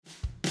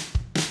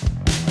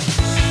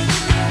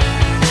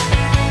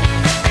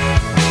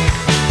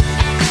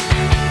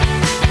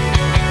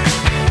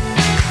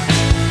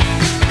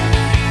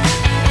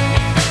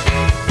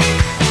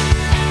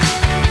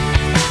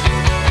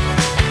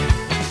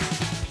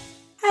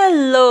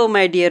Hello,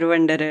 my dear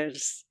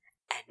wanderers,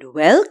 and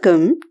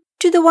welcome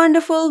to the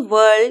Wonderful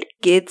World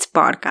Kids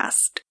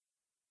podcast.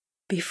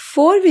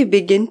 Before we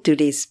begin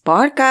today's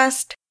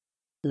podcast,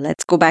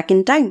 let's go back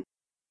in time.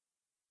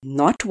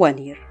 Not 1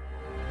 year,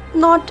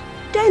 not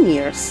 10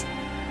 years,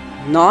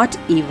 not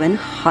even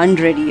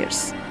 100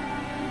 years.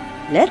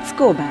 Let's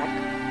go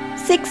back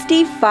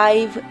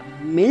 65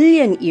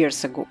 million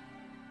years ago,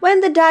 when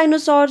the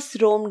dinosaurs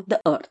roamed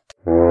the earth.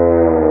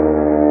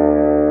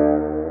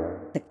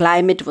 The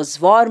climate was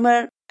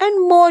warmer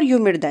and more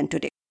humid than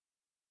today.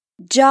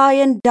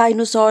 Giant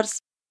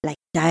dinosaurs like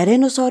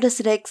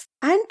Tyrannosaurus rex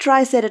and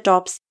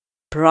Triceratops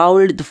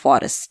prowled the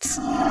forests.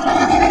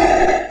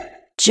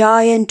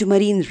 Giant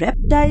marine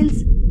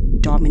reptiles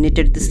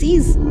dominated the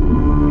seas.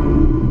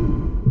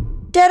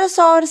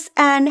 Pterosaurs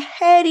and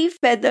hairy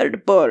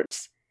feathered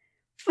birds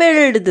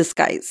filled the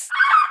skies.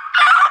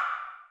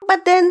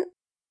 But then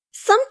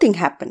something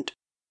happened,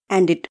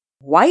 and it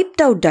wiped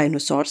out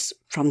dinosaurs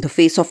from the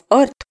face of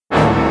Earth.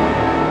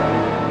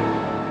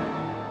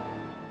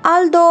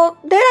 Although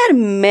there are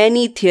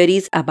many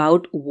theories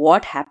about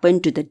what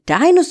happened to the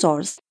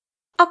dinosaurs,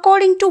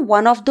 according to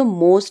one of the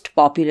most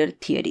popular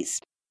theories,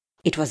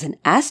 it was an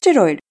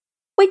asteroid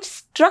which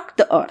struck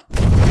the Earth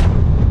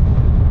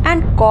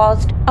and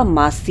caused a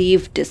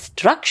massive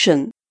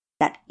destruction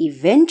that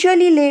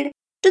eventually led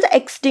to the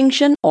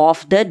extinction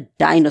of the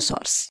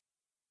dinosaurs.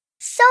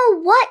 So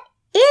what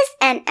is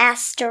an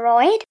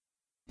asteroid?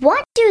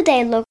 What do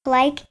they look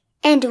like?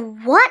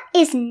 And what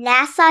is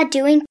NASA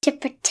doing to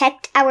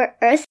protect our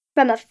Earth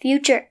from a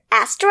future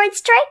asteroid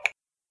strike?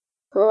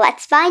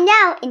 Let's find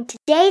out in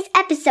today's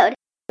episode,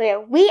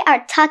 where we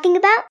are talking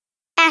about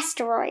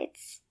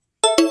asteroids.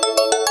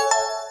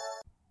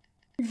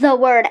 The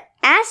word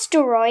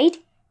asteroid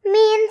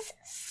means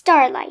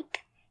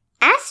star-like.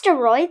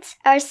 Asteroids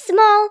are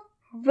small,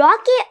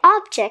 rocky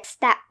objects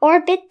that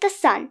orbit the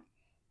sun.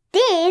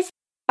 These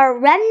are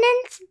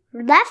remnants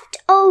left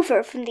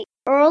over from the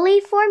early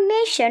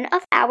formation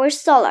of our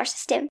solar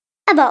system,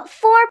 about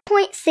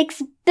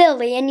 4.6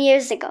 billion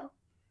years ago.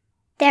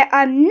 There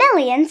are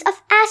millions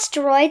of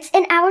asteroids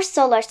in our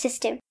solar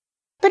system,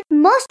 but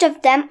most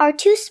of them are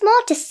too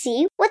small to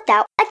see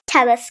without a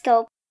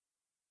telescope.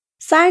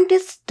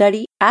 Scientists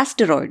study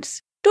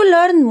asteroids to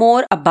learn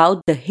more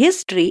about the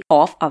history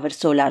of our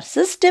solar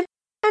system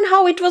and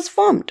how it was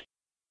formed.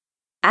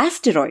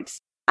 Asteroids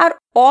are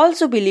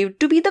also believed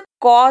to be the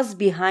cause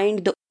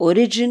behind the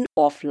origin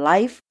of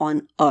life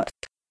on Earth.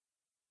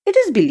 It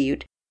is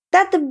believed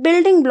that the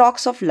building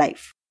blocks of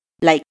life,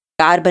 like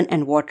carbon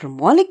and water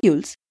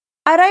molecules,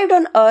 arrived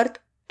on Earth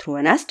through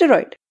an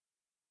asteroid.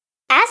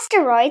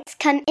 Asteroids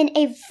come in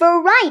a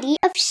variety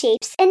of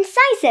shapes and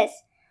sizes.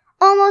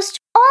 Almost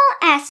all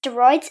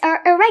asteroids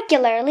are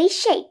irregularly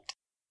shaped,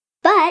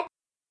 but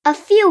a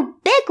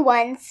few big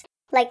ones,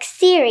 like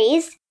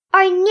Ceres,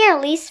 are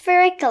nearly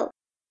spherical.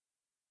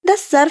 The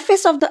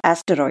surface of the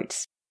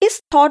asteroids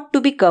is thought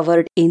to be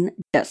covered in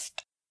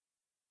dust.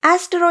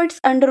 Asteroids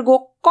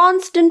undergo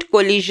constant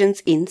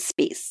collisions in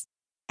space,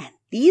 and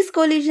these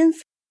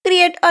collisions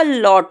create a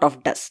lot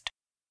of dust.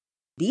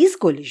 These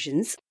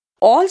collisions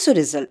also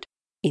result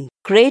in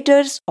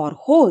craters or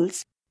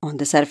holes on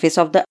the surface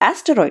of the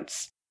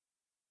asteroids.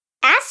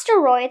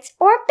 Asteroids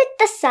orbit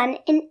the sun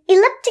in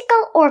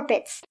elliptical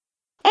orbits,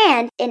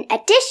 and in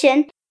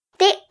addition,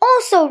 they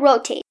also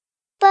rotate,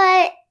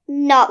 but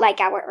not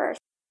like our Earth.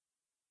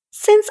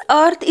 Since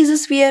Earth is a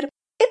sphere,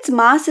 its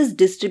mass is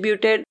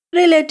distributed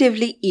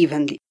relatively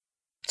evenly,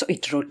 so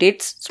it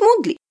rotates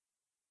smoothly.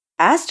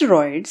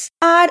 Asteroids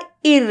are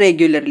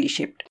irregularly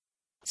shaped,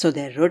 so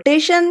their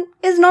rotation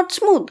is not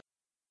smooth.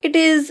 It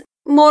is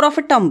more of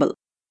a tumble.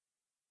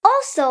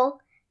 Also,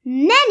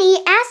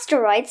 many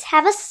asteroids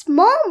have a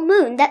small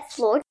moon that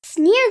floats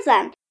near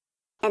them,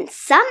 and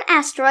some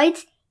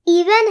asteroids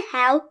even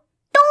have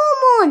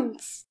two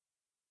moons.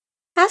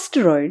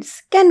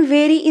 Asteroids can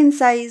vary in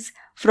size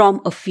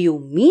from a few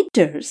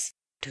meters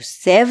to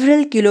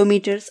several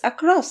kilometers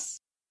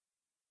across.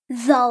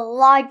 The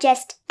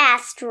largest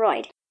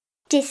asteroid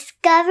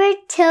discovered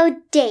to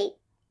date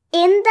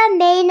in the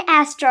main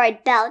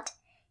asteroid belt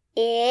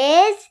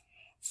is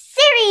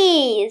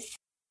Ceres,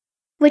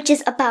 which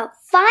is about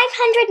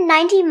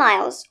 590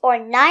 miles or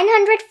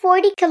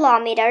 940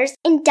 kilometers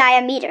in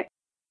diameter,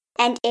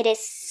 and it is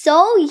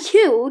so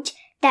huge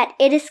that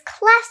it is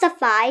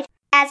classified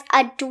as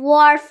a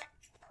dwarf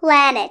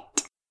planet.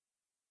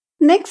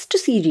 Next to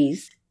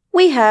Ceres,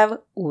 we have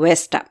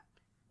Vesta,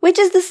 which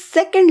is the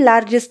second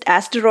largest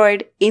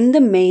asteroid in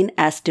the main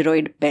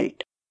asteroid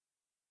belt.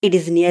 It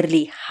is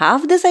nearly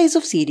half the size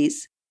of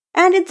Ceres,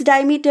 and its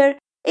diameter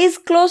is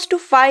close to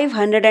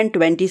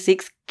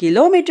 526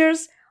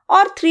 kilometers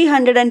or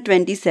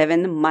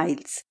 327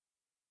 miles,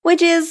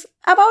 which is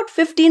about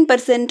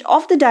 15%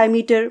 of the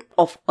diameter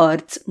of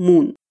Earth's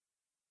moon.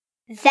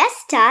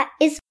 Vesta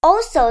is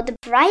also the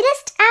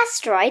brightest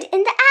asteroid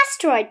in the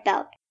asteroid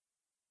belt.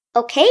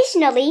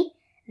 Occasionally,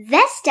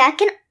 Vesta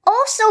can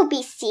also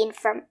be seen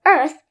from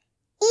Earth,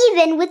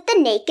 even with the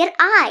naked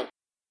eye.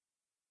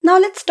 Now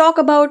let's talk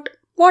about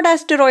what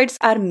asteroids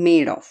are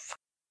made of.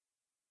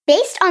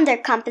 Based on their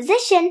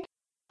composition,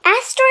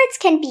 asteroids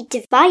can be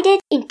divided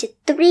into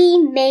three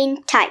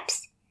main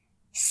types: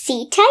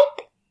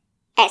 C-type,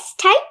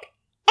 S-type,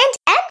 and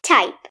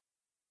M-type.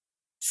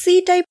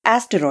 C-type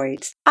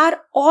asteroids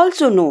are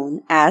also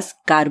known as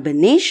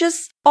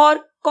carbonaceous or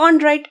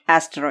chondrite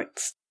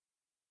asteroids.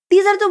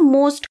 These are the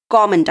most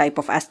common type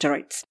of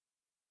asteroids,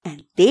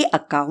 and they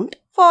account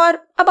for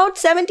about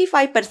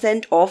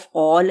 75% of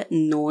all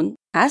known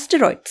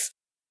asteroids.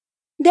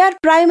 They are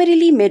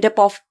primarily made up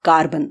of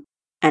carbon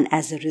and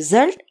as a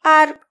result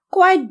are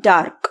quite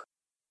dark.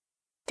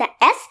 The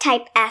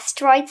S-type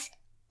asteroids,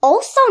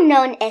 also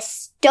known as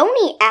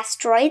stony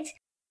asteroids,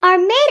 are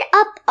made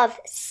up of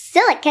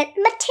silicate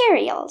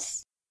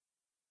materials.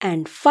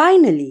 And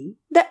finally,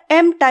 the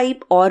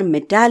M-type or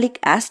metallic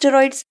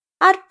asteroids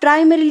are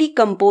primarily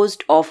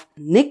composed of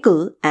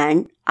nickel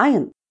and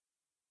iron.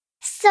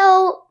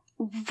 So,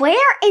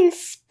 where in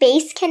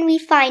space can we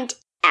find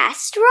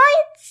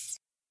asteroids?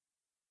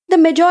 The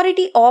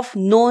majority of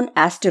known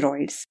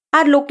asteroids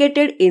are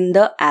located in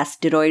the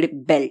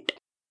asteroid belt,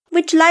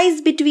 which lies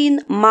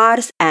between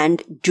Mars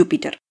and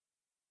Jupiter.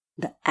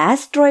 The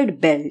asteroid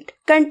belt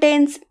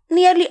contains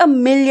nearly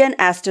 1 million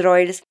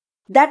asteroids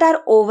that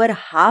are over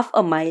half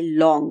a mile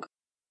long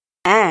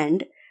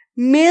and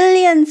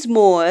millions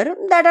more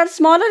that are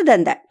smaller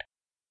than that.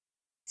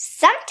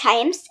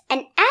 Sometimes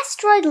an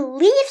asteroid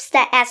leaves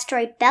the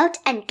asteroid belt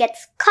and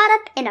gets caught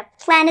up in a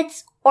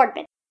planet's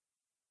orbit.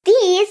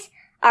 These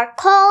are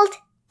called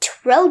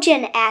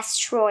Trojan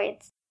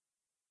asteroids.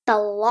 The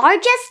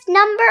largest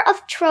number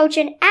of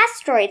Trojan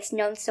asteroids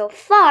known so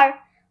far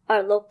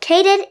are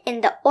located in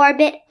the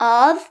orbit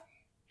of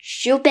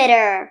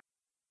Jupiter.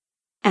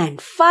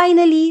 And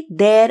finally,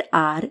 there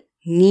are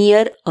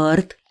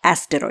near-Earth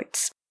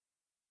asteroids.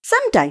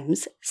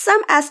 Sometimes,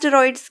 some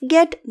asteroids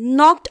get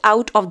knocked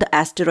out of the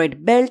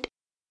asteroid belt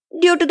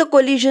due to the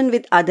collision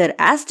with other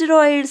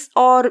asteroids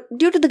or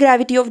due to the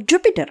gravity of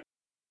Jupiter.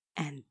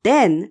 And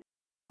then,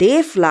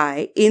 they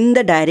fly in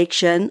the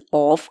direction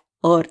of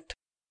Earth.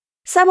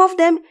 Some of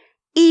them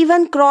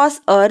even cross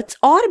Earth's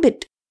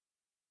orbit.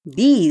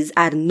 These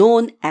are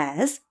known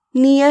as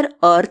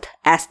near-Earth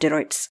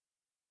asteroids.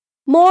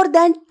 More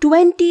than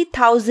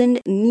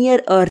 20,000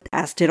 near-Earth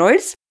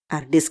asteroids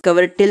are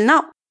discovered till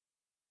now.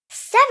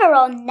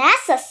 Several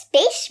NASA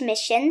space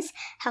missions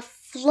have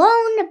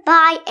flown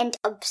by and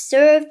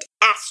observed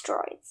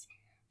asteroids.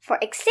 For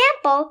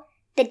example,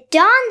 the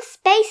Dawn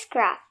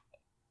spacecraft.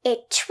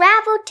 It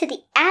traveled to the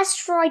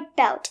asteroid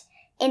belt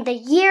in the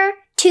year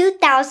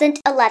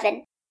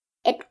 2011.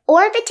 It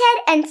orbited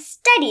and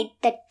studied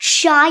the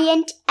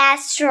giant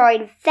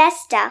asteroid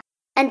Vesta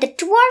and the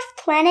dwarf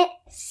planet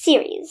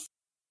Ceres.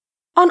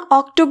 On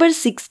October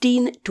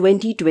 16,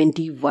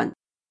 2021,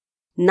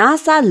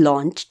 NASA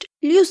launched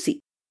Lucy,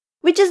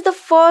 which is the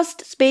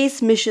first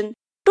space mission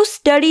to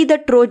study the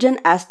Trojan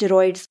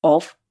asteroids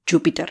of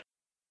Jupiter.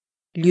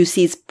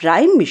 Lucy's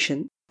prime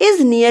mission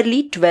is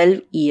nearly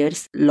 12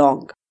 years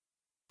long.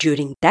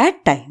 During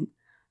that time,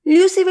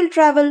 Lucy will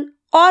travel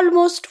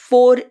almost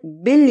 4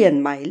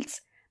 billion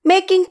miles,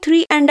 making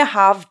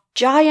 3.5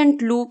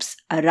 giant loops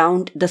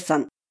around the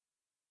Sun.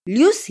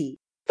 Lucy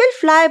will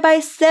fly by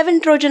 7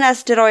 Trojan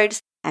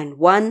asteroids and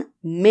 1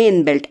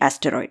 main belt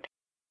asteroid.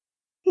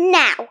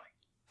 Now,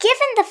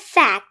 given the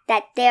fact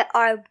that there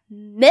are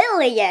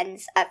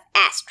millions of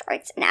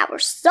asteroids in our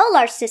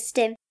solar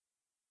system,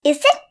 is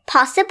it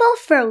possible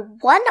for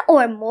one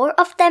or more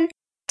of them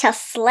to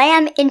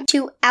slam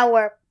into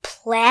our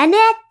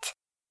planet?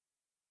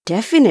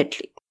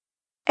 Definitely.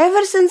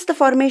 Ever since the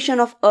formation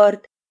of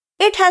Earth,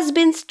 it has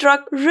been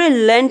struck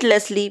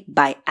relentlessly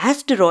by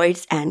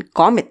asteroids and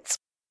comets.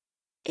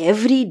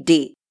 Every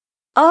day,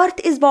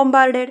 Earth is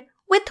bombarded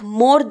with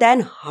more than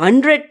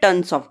 100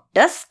 tons of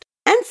dust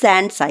and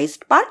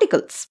sand-sized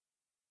particles.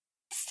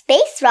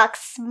 Space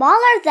rocks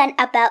smaller than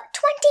about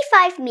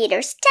 25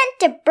 meters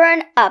tend to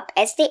burn up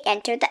as they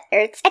enter the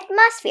Earth's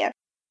atmosphere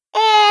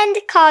and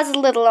cause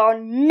little or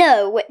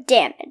no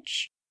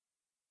damage.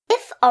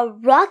 If a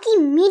rocky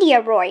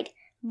meteoroid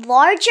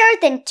larger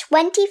than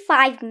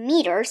 25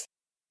 meters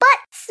but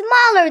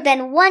smaller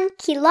than 1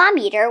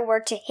 kilometer were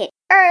to hit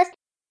Earth,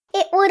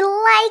 it would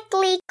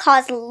likely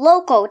cause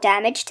local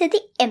damage to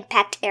the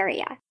impact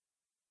area.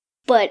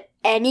 But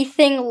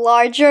anything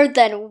larger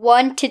than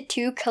 1 to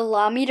 2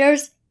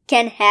 kilometers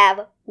can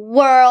have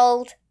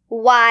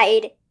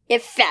worldwide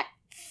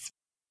effects.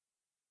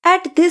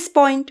 At this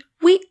point,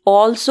 we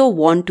also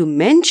want to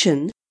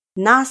mention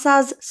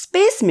NASA's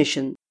space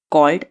mission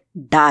called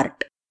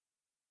DART.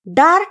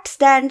 DART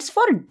stands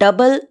for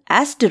Double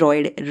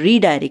Asteroid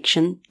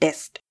Redirection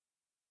Test.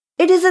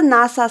 It is a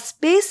NASA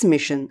space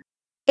mission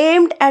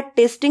aimed at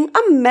testing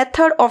a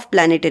method of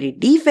planetary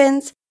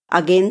defense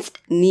against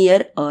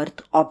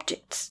near-Earth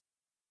objects.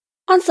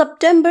 On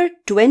September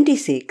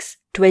 26,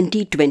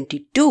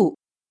 2022,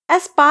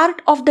 as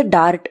part of the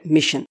DART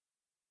mission,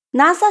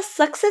 NASA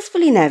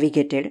successfully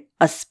navigated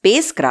a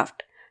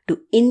spacecraft to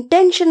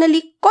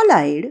intentionally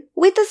collide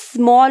with a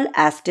small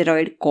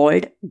asteroid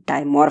called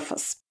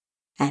Dimorphos.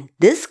 And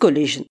this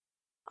collision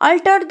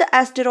altered the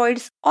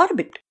asteroid's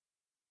orbit,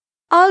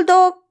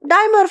 Although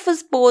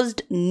Dimorphos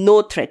posed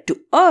no threat to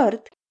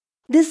Earth,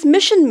 this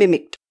mission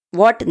mimicked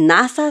what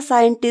NASA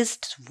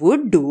scientists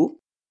would do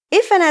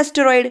if an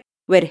asteroid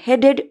were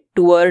headed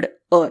toward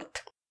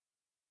Earth.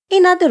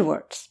 In other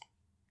words,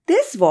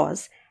 this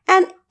was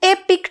an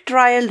epic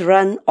trial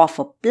run of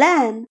a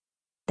plan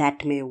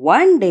that may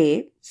one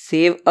day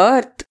save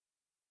Earth.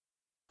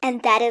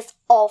 And that is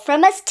all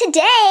from us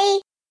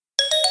today.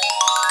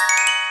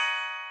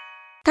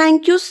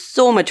 Thank you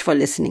so much for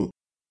listening.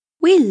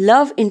 We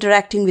love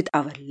interacting with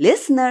our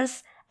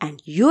listeners,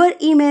 and your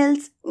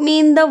emails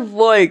mean the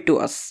world to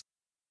us.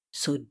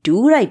 So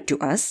do write to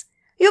us.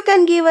 You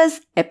can give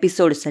us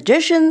episode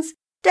suggestions,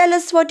 tell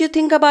us what you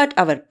think about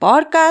our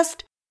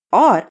podcast,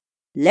 or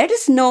let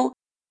us know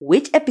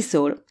which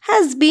episode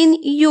has been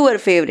your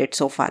favorite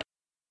so far.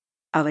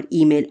 Our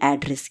email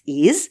address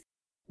is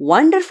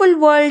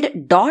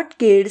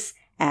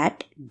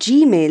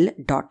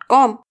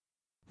wonderfulworld.kids@gmail.com.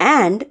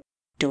 And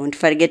don't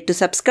forget to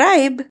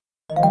subscribe.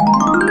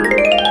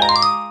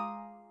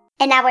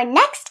 In our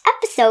next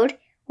episode,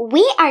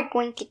 we are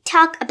going to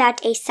talk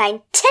about a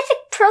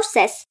scientific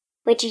process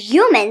which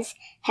humans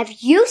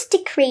have used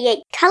to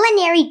create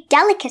culinary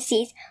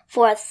delicacies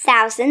for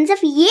thousands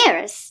of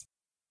years.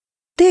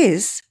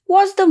 This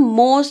was the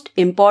most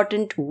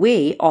important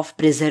way of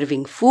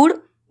preserving food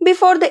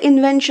before the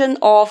invention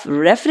of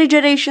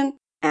refrigeration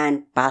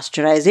and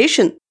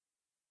pasteurization.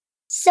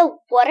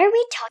 So what are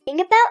we talking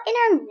about in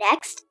our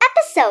next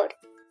episode?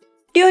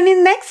 Tune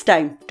in next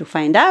time to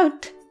find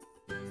out.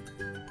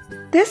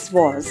 This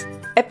was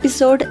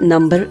episode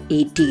number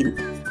 18,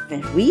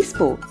 where we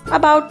spoke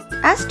about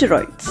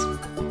asteroids.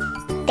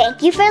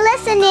 Thank you for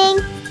listening.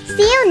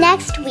 See you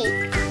next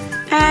week.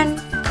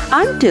 And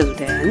until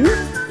then,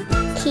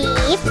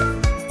 Keep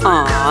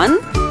on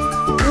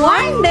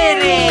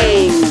wondering.